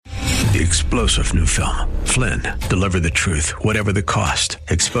The explosive new film, Flynn, deliver the truth, whatever the cost,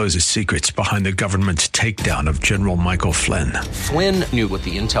 exposes secrets behind the government's takedown of General Michael Flynn. Flynn knew what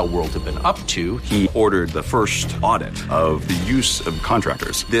the intel world had been up to. He ordered the first audit of the use of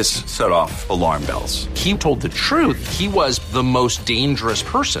contractors. This set off alarm bells. He told the truth. He was the most dangerous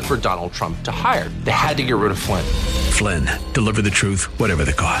person for Donald Trump to hire. They had to get rid of Flynn. Flynn, deliver the truth, whatever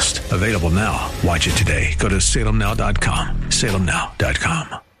the cost. Available now. Watch it today. Go to salemnow.com.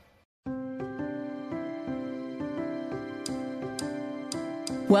 salemnow.com.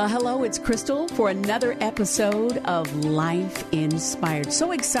 Well, hello, it's Crystal for another episode of Life Inspired.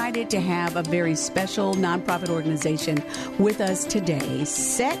 So excited to have a very special nonprofit organization with us today,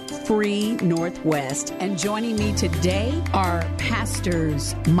 Set Free Northwest. And joining me today are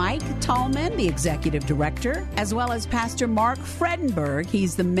Pastors Mike Tallman, the Executive Director, as well as Pastor Mark Fredenberg.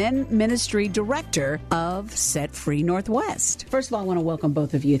 He's the Men Ministry Director of Set Free Northwest. First of all, I want to welcome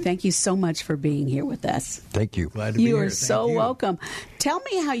both of you. Thank you so much for being here with us. Thank you. Glad to be here. You are so welcome. Tell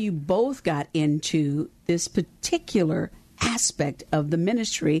me how you both got into this particular aspect of the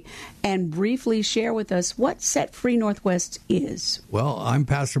ministry and briefly share with us what Set Free Northwest is. Well, I'm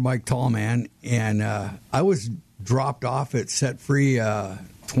Pastor Mike Tallman, and I was dropped off at Set Free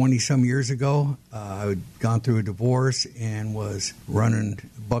 20-some years ago. I had gone through a divorce and was running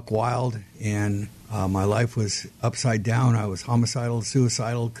buck wild, and my life was upside down. I was homicidal,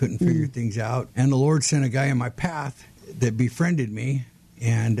 suicidal, couldn't figure things out. And the Lord sent a guy in my path that befriended me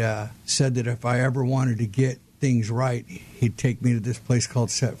and said that if I ever wanted to get things right, he'd take me to this place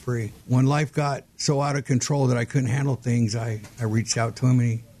called Set Free. When life got so out of control that I couldn't handle things, I reached out to him,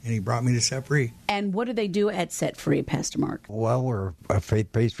 and he brought me to Set Free. And what do they do at Set Free, Pastor Mark? Well, we're a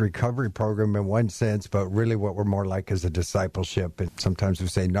faith-based recovery program in one sense, but really what we're more like is a discipleship. And sometimes we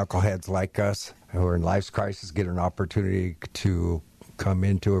say knuckleheads like us who are in life's crisis get an opportunity to come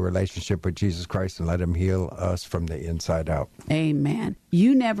into a relationship with Jesus Christ and let him heal us from the inside out. Amen.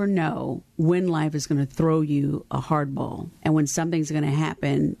 You never know when life is going to throw you a hardball and when something's going to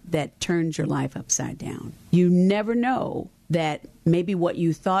happen that turns your life upside down. You never know that maybe what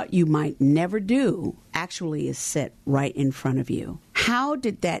you thought you might never do actually is set right in front of you. How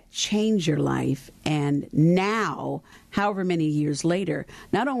did that change your life? And now, however many years later,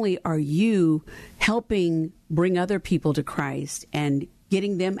 not only are you helping bring other people to Christ and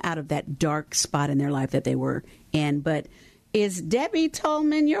getting them out of that dark spot in their life that they were in, but is Debbie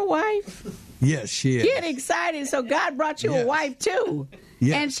Tallman your wife? Yes, she is. Get excited. So God brought you a wife too.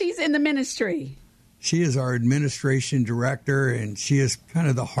 Yes. And she's in the ministry. She is our administration director, and she is kind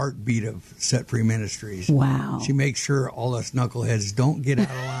of the heartbeat of Set Free Ministries. Wow. She makes sure all us knuckleheads don't get out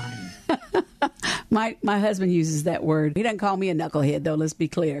of line. My husband uses that word. He doesn't call me a knucklehead, though, let's be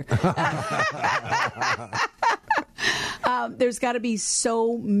clear. There's got to be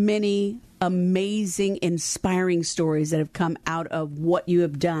so many amazing, inspiring stories that have come out of what you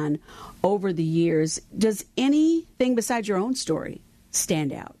have done over the years. Does anything besides your own story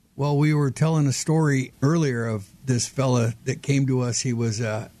stand out? Well, we were telling a story earlier of this fella that came to us. He was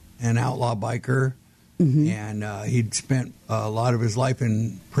an outlaw biker, and he'd spent a lot of his life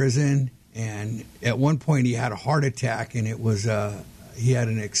in prison. And at one point, he had a heart attack, and it was he had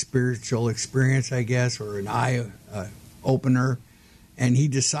an spiritual experience, I guess, or an eye opener. And he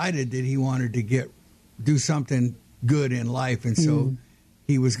decided that he wanted to do something good in life, and so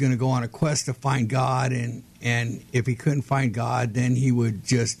he was going to go on a quest to find God. And if he couldn't find God, then he would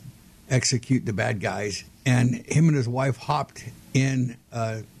just execute the bad guys. And him and his wife hopped in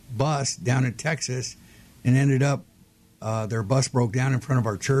a bus down in Texas and ended up, their bus broke down in front of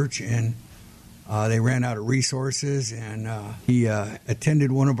our church, and they ran out of resources. And he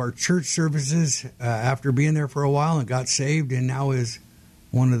attended one of our church services after being there for a while and got saved, and now is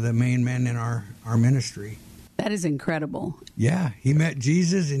one of the main men in our ministry. That is incredible. Yeah, he met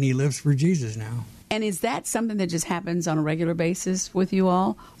Jesus, and he lives for Jesus now. And is that something that just happens on a regular basis with you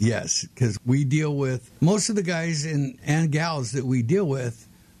all? Yes, because we deal with most of the guys and gals that we deal with,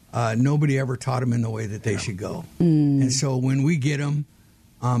 nobody ever taught them in the way that they should go. And so when we get them,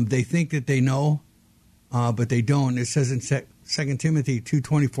 they think that they know, but they don't. It says in 2 Timothy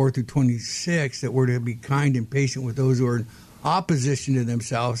 2:24 through 26 that we're to be kind and patient with those who are in opposition to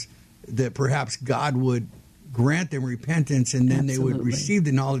themselves, that perhaps God would grant them repentance, and then they would receive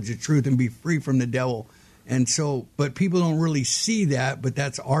the knowledge of truth and be free from the devil. And so, but people don't really see that, but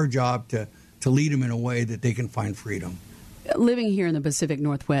that's our job to lead them in a way that they can find freedom. Living here in the Pacific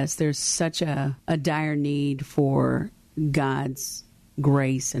Northwest, there's such a dire need for God's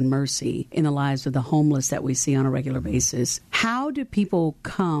grace and mercy in the lives of the homeless that we see on a regular basis. How do people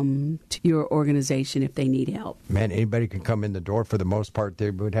come to your organization if they need help? Man, anybody can come in the door. For the most part,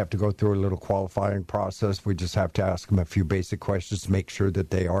 they would have to go through a little qualifying process. We just have to ask them a few basic questions to make sure that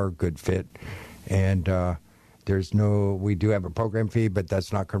they are a good fit. And we do have a program fee, but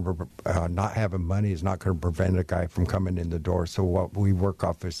that's not going to, not having money is not going to prevent a guy from coming in the door. So what we work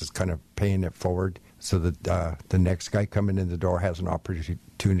off is kind of paying it forward so that the next guy coming in the door has an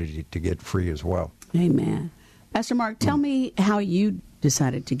opportunity to get free as well. Amen. Pastor Mark, tell me how you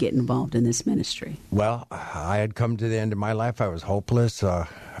decided to get involved in this ministry. Well, I had come to the end of my life. I was hopeless.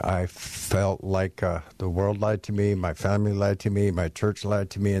 I felt like the world lied to me, my family lied to me, my church lied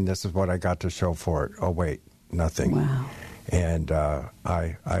to me, and this is what I got to show for it. Oh, wait, nothing. Wow. And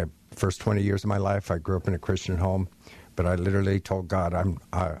I first 20 years of my life, I grew up in a Christian home, but I literally told God,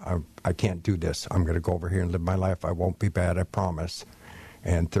 I can't do this. I'm going to go over here and live my life. I won't be bad, I promise.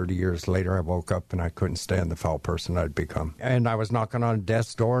 And 30 years later, I woke up and I couldn't stand the foul person I'd become. And I was knocking on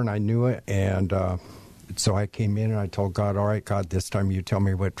death's door, and I knew it. And so I came in and I told God, all right, God, this time you tell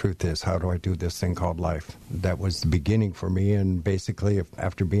me what truth is. How do I do this thing called life? That was the beginning for me. And basically,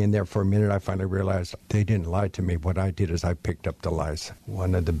 after being there for a minute, I finally realized they didn't lie to me. What I did is I picked up the lies.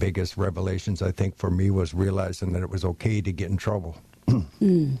 One of the biggest revelations, I think, for me was realizing that it was okay to get in trouble.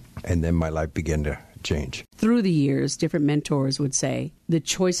 And then my life began to change. Through the years, different mentors would say, the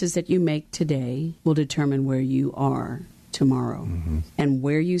choices that you make today will determine where you are tomorrow. Mm-hmm. And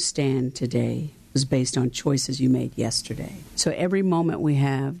where you stand today was based on choices you made yesterday. So every moment we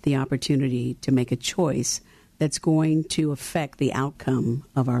have the opportunity to make a choice that's going to affect the outcome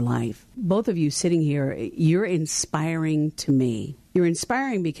of our life. Both of you sitting here, you're inspiring to me. You're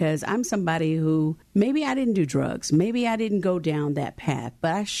inspiring because I'm somebody who, maybe I didn't do drugs, maybe I didn't go down that path,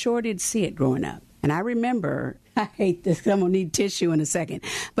 but I sure did see it growing up. And I remember, I hate this, I'm going to need tissue in a second,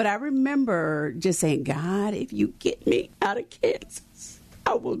 but I remember just saying, God, if you get me out of Kansas,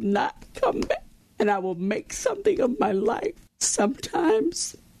 I will not come back and I will make something of my life.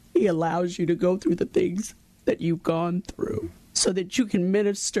 Sometimes He allows you to go through the things that you've gone through so that you can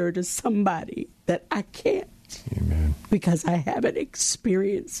minister to somebody that I can't. Amen. Because I haven't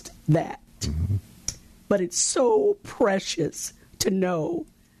experienced that. Mm-hmm. But it's so precious to know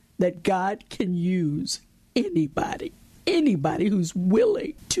that God can use anybody who's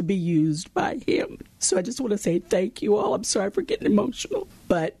willing to be used by Him. So I just want to say thank you all. I'm sorry for getting emotional,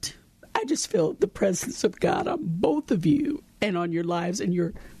 but I just feel the presence of God on both of you and on your lives, and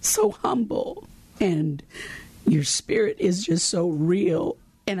you're so humble, and your spirit is just so real.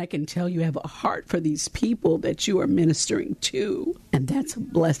 And I can tell you have a heart for these people that you are ministering to, and that's a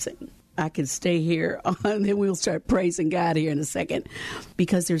blessing. I can stay here, and then we'll start praising God here in a second,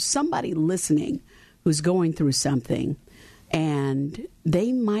 because there's somebody listening who's going through something, and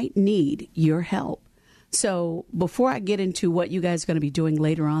they might need your help. So before I get into what you guys are going to be doing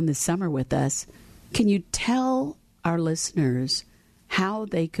later on this summer with us, can you tell our listeners how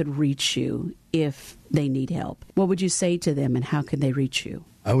they could reach you if they need help? What would you say to them, and how can they reach you?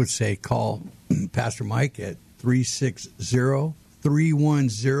 I would say call Pastor Mike at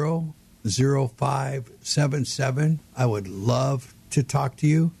 360-310-0577. I would love to talk to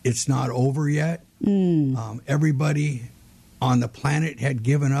you. It's not over yet. Everybody on the planet had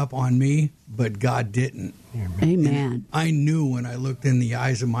given up on me, but God didn't. Amen. And I knew when I looked in the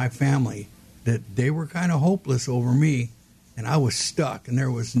eyes of my family that they were kind of hopeless over me, and I was stuck, and there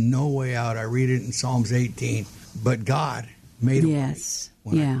was no way out. I read it in Psalms 18. But God made a way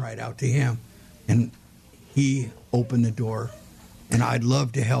when I cried out to Him, and He opened the door, and I'd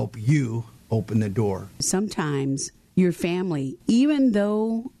love to help you open the door. Sometimes your family, even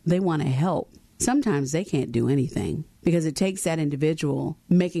though they want to help, sometimes they can't do anything, because it takes that individual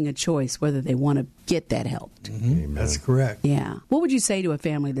making a choice whether they want to get that help. Mm-hmm. That's correct. Yeah. What would you say to a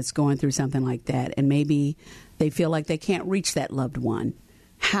family that's going through something like that, and maybe they feel like they can't reach that loved one?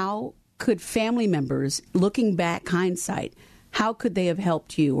 How could family members, looking back, hindsight, how could they have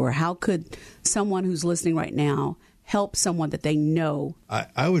helped you, or how could someone who's listening right now help someone that they know?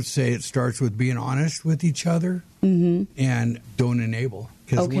 I would say it starts with being honest with each other and don't enable.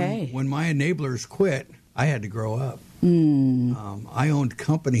 Because when my enablers quit, I had to grow up. I owned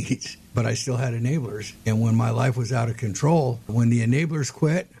companies, but I still had enablers. And when my life was out of control, when the enablers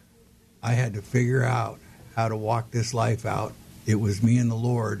quit, I had to figure out how to walk this life out. It was me and the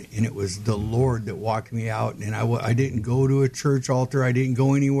Lord, and it was the Lord that walked me out. And I didn't go to a church altar. I didn't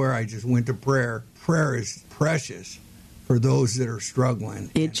go anywhere. I just went to prayer. Prayer is precious for those that are struggling.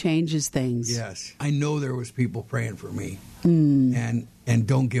 It changes things. Yes. I know there was people praying for me. And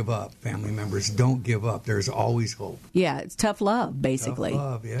don't give up, family members. Don't give up. There's always hope. Yeah, it's tough love, basically.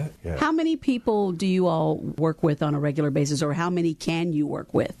 Tough love, yeah. How many people do you all work with on a regular basis, or how many can you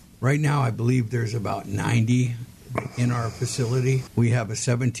work with? Right now, I believe there's about 90 in our facility. We have a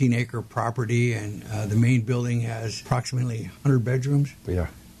 17-acre property, and the main building has approximately 100 bedrooms. Yeah.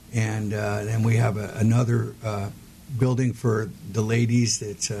 And then we have another building for the ladies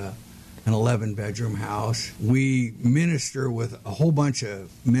that's an 11-bedroom house. We minister with a whole bunch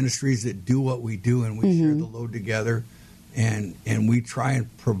of ministries that do what we do, and we share the load together, and we try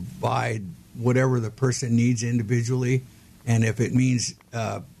and provide whatever the person needs individually. And if it means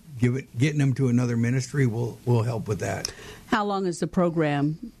getting them to another ministry, we'll help with that. How long is the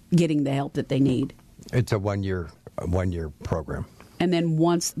program getting the help that they need? It's a one-year program. And then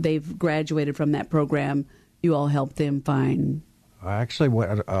once they've graduated from that program, you all help them find... Actually,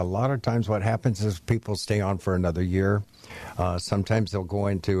 a lot of times what happens is people stay on for another year. Sometimes they'll go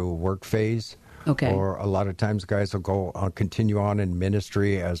into work phase. Okay. Or a lot of times guys will continue on in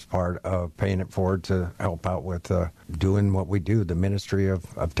ministry as part of paying it forward to help out with doing what we do, the ministry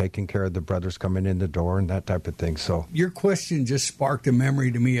of taking care of the brothers coming in the door and that type of thing. So your question just sparked a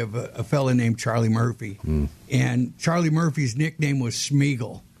memory to me of a fella named Charlie Murphy. And Charlie Murphy's nickname was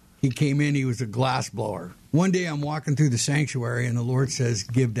Smeagol. He came in, he was a glass blower. One day I'm walking through the sanctuary and the Lord says,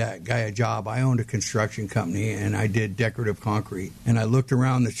 give that guy a job. I owned a construction company and I did decorative concrete. And I looked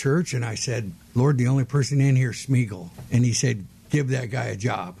around the church and I said, Lord, the only person in here is Smeagol. And he said, give that guy a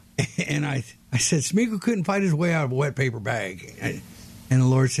job. And I said, Smeagol couldn't fight his way out of a wet paper bag. And the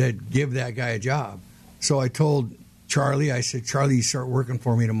Lord said, give that guy a job. So I told Charlie, I said, Charlie, you start working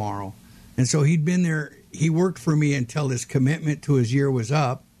for me tomorrow. And so he'd been there. He worked for me until his commitment to his year was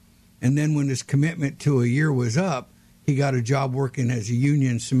up. And then when his commitment to a year was up, he got a job working as a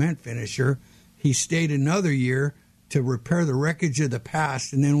union cement finisher. He stayed another year to repair the wreckage of the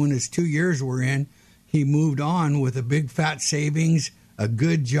past. And then when his 2 years were in, he moved on with a big fat savings, a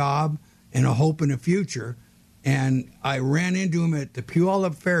good job, and a hope in a future. And I ran into him at the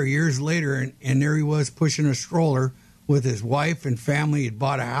Puyallup Fair years later, and there he was pushing a stroller with his wife and family. He'd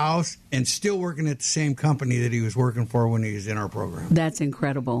bought a house and still working at the same company that he was working for when he was in our program. That's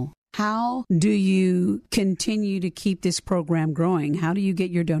incredible. How do you continue to keep this program growing? How do you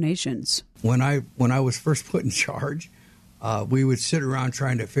get your donations? When I was first put in charge, we would sit around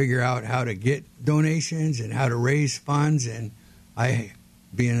trying to figure out how to get donations and how to raise funds. And I,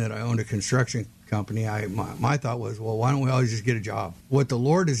 being that I owned a construction company, my thought was, well, why don't we all just get a job? What the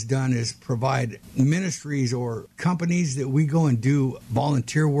Lord has done is provide ministries or companies that we go and do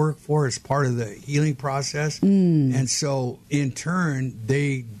volunteer work for as part of the healing process. And so in turn,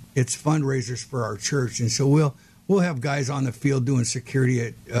 it's fundraisers for our church. And so we'll have guys on the field doing security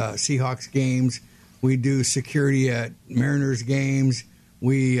at Seahawks games. We do security at Mariners games.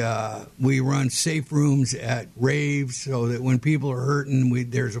 We run safe rooms at raves so that when people are hurting,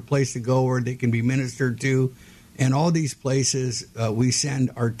 there's a place to go where they can be ministered to. And all these places we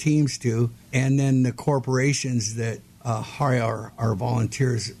send our teams to. And then the corporations that hire our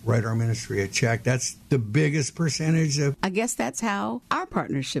volunteers write our ministry a check. That's the biggest percentage of. I guess that's how our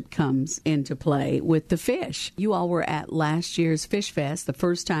partnership comes into play with the fish. You all were at last year's Fish Fest, the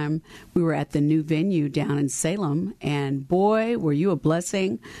first time we were at the new venue down in Salem, and boy, were you a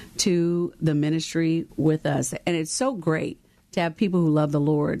blessing to the ministry with us. And it's so great to have people who love the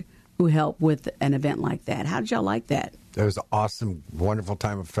Lord who help with an event like that. How did y'all like that? It was an awesome, wonderful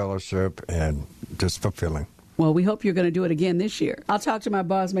time of fellowship and just fulfilling. Well, we hope you're going to do it again this year. I'll talk to my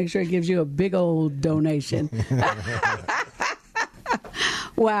boss, make sure he gives you a big old donation.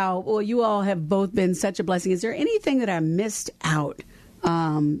 Wow. Well, you all have both been such a blessing. Is there anything that I missed out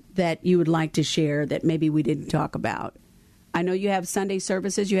that you would like to share that maybe we didn't talk about? I know you have Sunday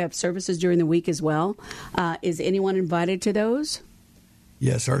services. You have services during the week as well. Is anyone invited to those?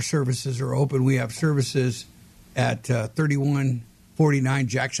 Yes, our services are open. We have services at 3149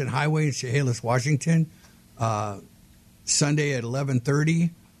 Jackson Highway in Chehalis, Washington. Sunday at 11:30,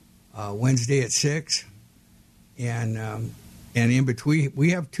 Wednesday at 6, and in between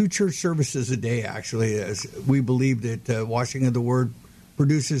we have 2 church services a day. Actually, as we believe that washing of the Word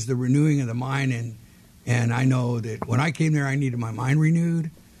produces the renewing of the mind, and I know that when I came there, I needed my mind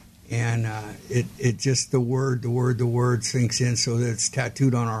renewed, and it just the word sinks in, so that it's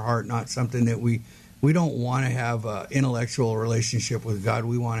tattooed on our heart, not something that we don't want to have an intellectual relationship with God.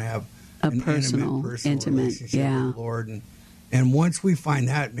 We want to have an personal intimate relationship yeah. with the Lord. And once we find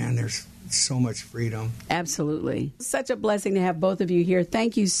that, man, there's so much freedom. Absolutely. Such a blessing to have both of you here.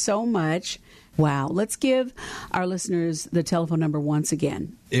 Thank you so much. Wow. Let's give our listeners the telephone number once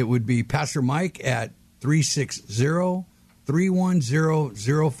again. It would be Pastor Mike at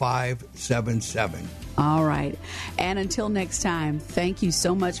 360-310-0577. All right. And until next time, thank you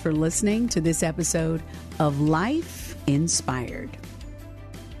so much for listening to this episode of Life Inspired.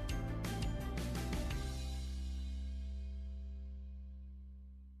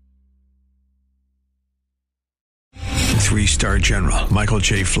 Three-star General Michael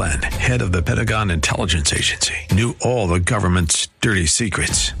J. Flynn, head of the Pentagon Intelligence Agency, knew all the government's dirty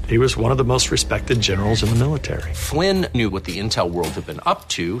secrets. He was one of the most respected generals in the military. Flynn knew what the intel world had been up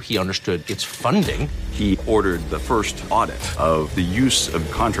to. He understood its funding. He ordered the first audit of the use of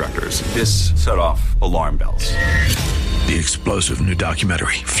contractors. This set off alarm bells. The explosive new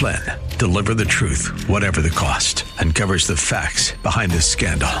documentary, Flynn, Deliver the Truth, Whatever the Cost, uncovers the facts behind this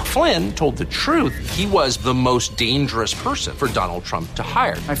scandal. Flynn told the truth. He was the most dangerous person for Donald Trump to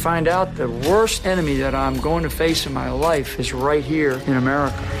hire. I find out the worst enemy that I'm going to face in my life is right here in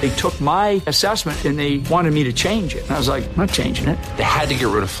America. They took my assessment and they wanted me to change it. And I was like, I'm not changing it. They had to get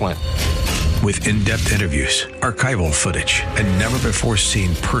rid of Flynn. With in-depth interviews, archival footage, and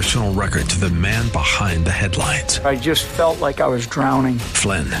never-before-seen personal records of the man behind the headlines. I just felt like I was drowning.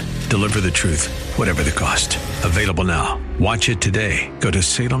 Flynn, Deliver the Truth, Whatever the Cost. Available now. Watch it today. Go to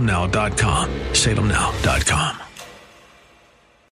salemnow.com. salemnow.com.